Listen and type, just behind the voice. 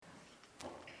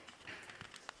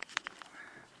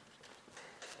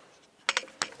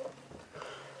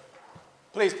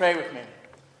Please pray with me.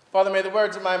 Father, may the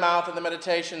words of my mouth and the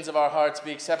meditations of our hearts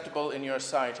be acceptable in your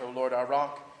sight, O Lord, our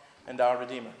rock and our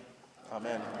Redeemer.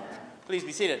 Amen. Please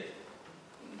be seated.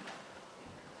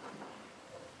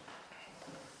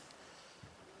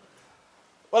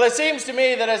 Well, it seems to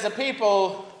me that as a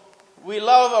people, we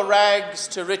love a rags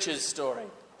to riches story.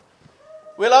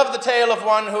 We love the tale of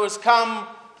one who has come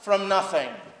from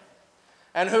nothing,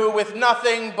 and who, with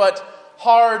nothing but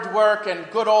hard work and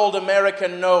good old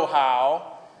American know-how,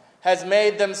 has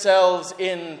made themselves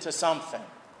into something,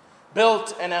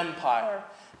 built an empire,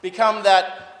 become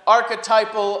that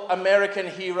archetypal American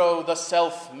hero, the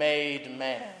self-made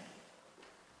man.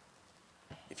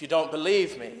 If you don't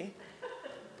believe me,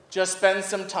 just spend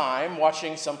some time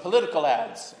watching some political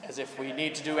ads, as if we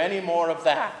need to do any more of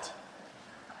that.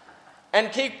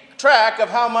 And keep track of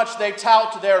how much they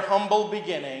tout their humble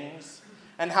beginnings,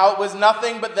 and how it was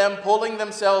nothing but them pulling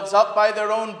themselves up by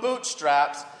their own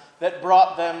bootstraps that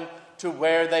brought them to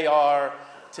where they are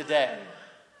today.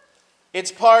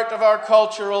 It's part of our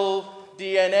cultural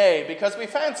DNA because we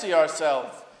fancy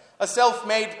ourselves a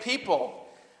self-made people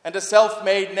and a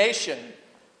self-made nation,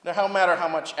 no matter how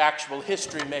much actual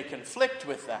history may conflict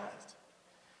with that.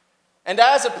 And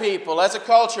as a people, as a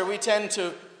culture, we tend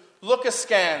to look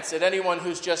askance at anyone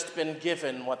who's just been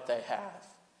given what they have.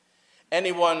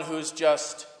 Anyone who's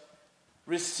just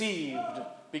received,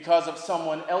 because of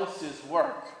someone else's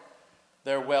work,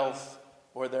 their wealth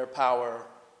or their power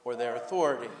or their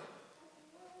authority.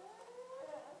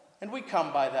 And we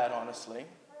come by that honestly.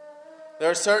 There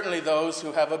are certainly those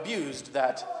who have abused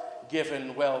that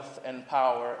given wealth and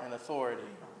power and authority.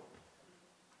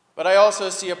 But I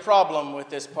also see a problem with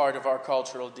this part of our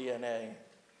cultural DNA,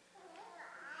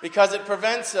 because it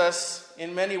prevents us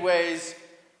in many ways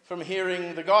from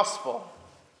hearing the gospel.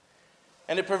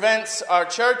 And it prevents our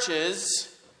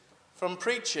churches from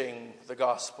preaching the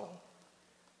gospel.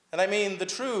 And I mean the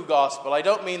true gospel. I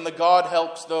don't mean the God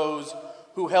helps those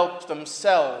who help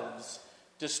themselves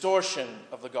distortion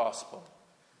of the gospel.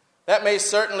 That may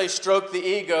certainly stroke the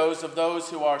egos of those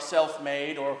who are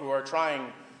self-made or who are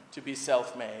trying to be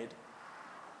self-made.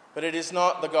 But it is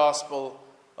not the gospel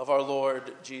of our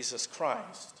Lord Jesus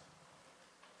Christ.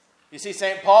 You see,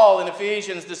 St. Paul in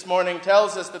Ephesians this morning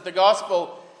tells us that the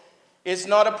gospel is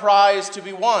not a prize to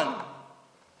be won,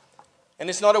 and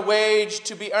it's not a wage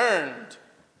to be earned,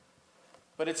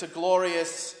 but it's a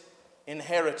glorious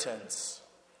inheritance.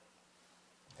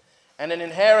 And an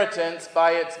inheritance,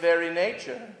 by its very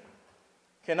nature,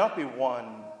 cannot be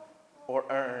won or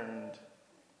earned.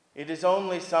 It is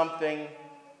only something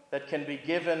that can be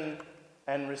given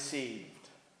and received.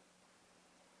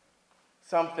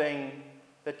 Something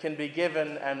that can be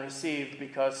given and received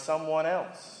because someone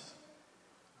else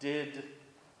did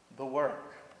the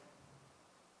work.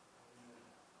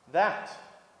 That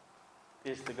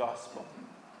is the gospel.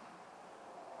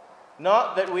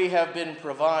 Not that we have been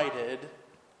provided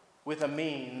with a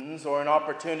means or an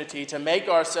opportunity to make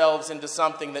ourselves into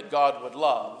something that God would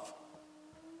love,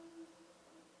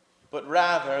 but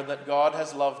rather that God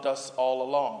has loved us all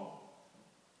along,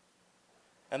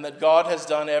 and that God has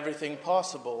done everything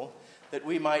possible that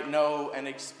we might know and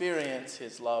experience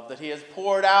his love, that he has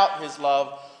poured out his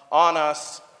love on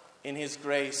us in his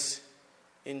grace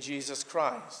in Jesus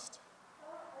Christ.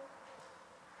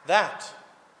 That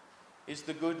is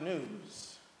the good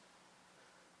news.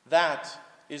 That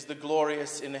is the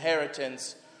glorious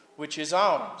inheritance which is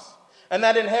ours. And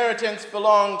that inheritance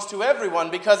belongs to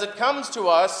everyone because it comes to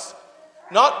us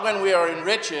not when we are in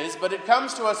riches, but it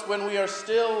comes to us when we are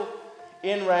still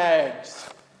in rags.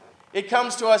 It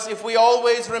comes to us if we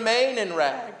always remain in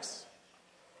rags.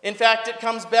 In fact, it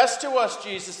comes best to us,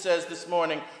 Jesus says this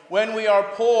morning, when we are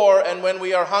poor and when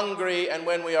we are hungry and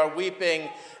when we are weeping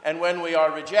and when we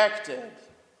are rejected.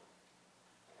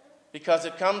 Because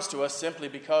it comes to us simply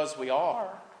because we are.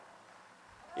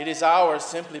 It is ours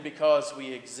simply because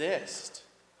we exist.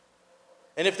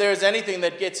 And if there is anything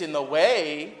that gets in the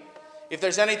way, if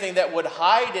there's anything that would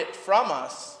hide it from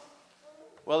us,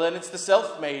 well, then it's the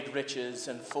self-made riches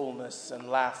and fullness and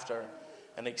laughter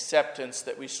and acceptance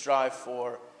that we strive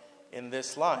for in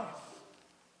this life.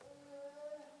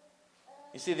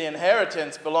 You see, the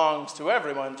inheritance belongs to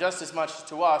everyone, just as much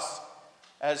to us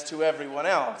as to everyone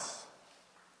else.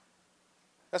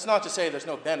 That's not to say there's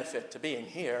no benefit to being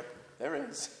here. There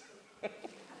is.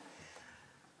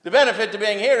 The benefit to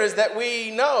being here is that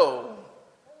we know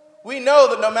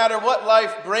that no matter what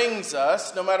life brings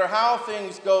us, no matter how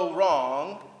things go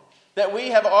wrong, that we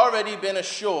have already been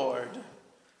assured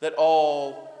that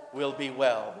all will be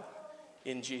well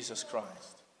in Jesus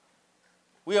Christ.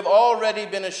 We have already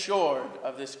been assured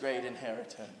of this great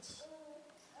inheritance.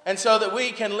 And so that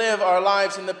we can live our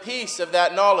lives in the peace of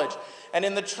that knowledge and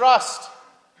in the trust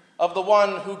of the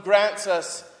one who grants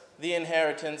us the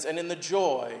inheritance and in the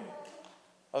joy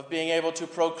of being able to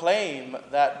proclaim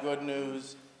that good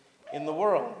news in the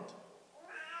world.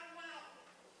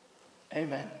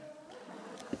 Amen.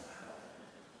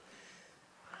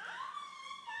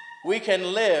 We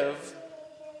can live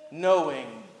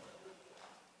knowing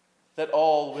that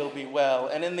all will be well.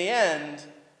 And in the end,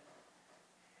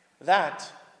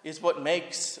 that is what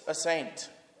makes a saint.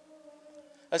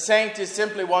 A saint is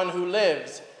simply one who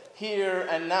lives here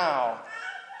and now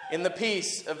in the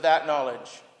peace of that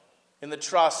knowledge, in the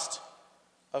trust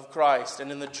of Christ,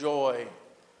 and in the joy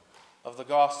of the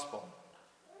gospel.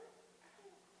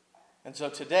 And so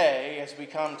today, as we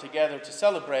come together to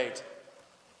celebrate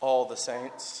all the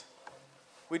saints,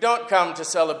 we don't come to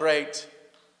celebrate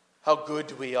how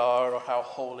good we are or how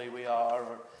holy we are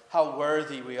or how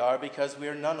worthy we are, because we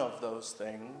are none of those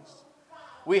things.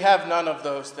 We have none of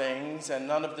those things, and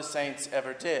none of the saints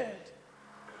ever did.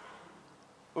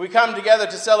 We come together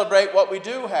to celebrate what we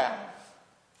do have,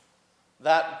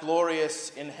 that glorious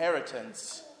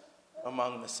inheritance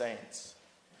among the saints.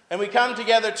 And we come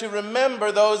together to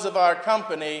remember those of our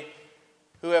company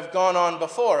who have gone on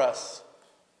before us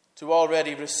to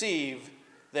already receive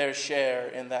their share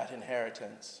in that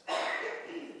inheritance.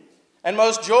 And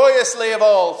most joyously of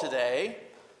all today,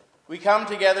 we come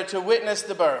together to witness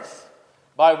the birth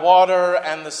by water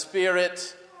and the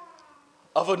Spirit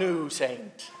of a new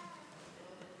saint.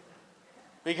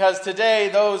 Because today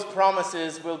those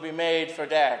promises will be made for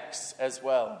Dax as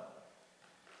well.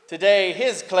 Today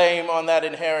his claim on that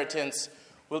inheritance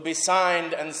will be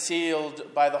signed and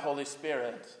sealed by the Holy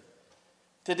Spirit.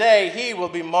 Today he will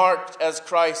be marked as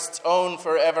Christ's own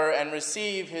forever and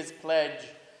receive his pledge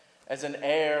as an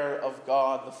heir of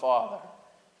God the Father.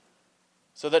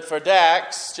 So that for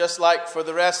Dax, just like for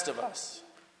the rest of us,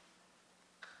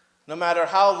 no matter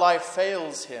how life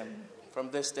fails him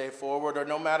from this day forward, or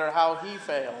no matter how he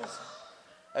fails,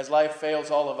 as life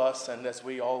fails all of us and as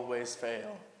we always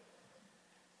fail,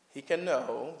 he can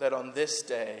know that on this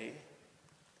day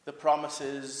the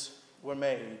promises were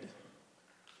made.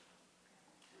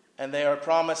 And they are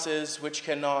promises which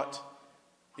cannot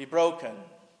be broken,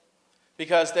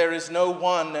 because there is no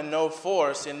one and no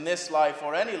force in this life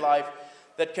or any life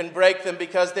that can break them,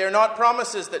 because they're not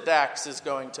promises that Dax is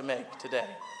going to make today.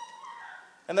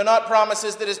 And they're not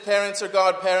promises that his parents or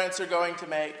godparents are going to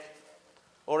make,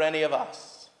 or any of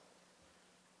us.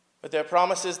 But they're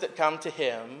promises that come to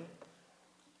him,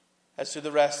 as to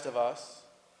the rest of us,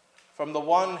 from the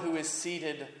one who is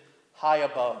seated high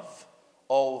above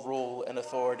all rule and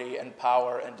authority and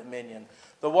power and dominion.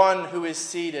 The one who is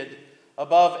seated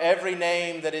above every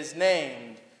name that is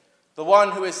named. The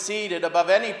one who is seated above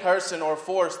any person or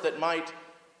force that might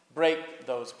break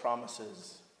those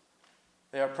promises.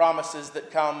 They are promises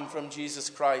that come from Jesus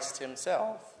Christ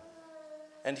himself.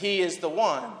 And he is the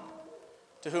one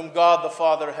to whom God the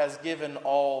Father has given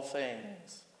all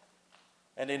things.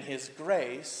 And in his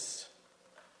grace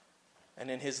and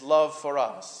in his love for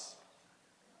us,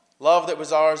 love that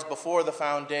was ours before the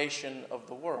foundation of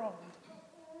the world,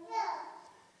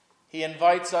 he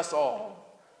invites us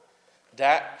all,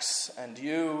 Dax and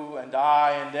you and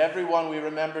I and everyone we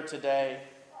remember today,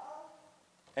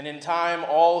 and in time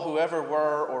all who ever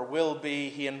were or will be,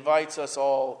 he invites us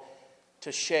all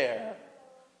to share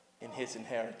in his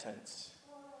inheritance.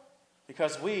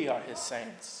 Because we are his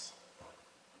saints.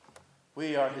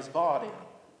 We are his body.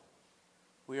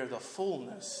 We are the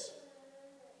fullness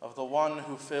of the one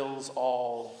who fills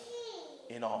all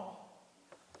in all.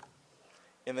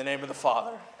 In the name of the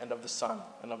Father, and of the Son,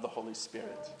 and of the Holy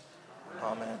Spirit.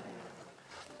 Amen.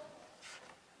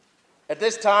 At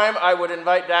this time, I would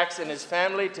invite Dax and his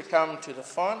family to come to the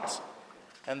font,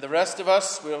 and the rest of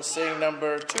us will sing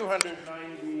number 209.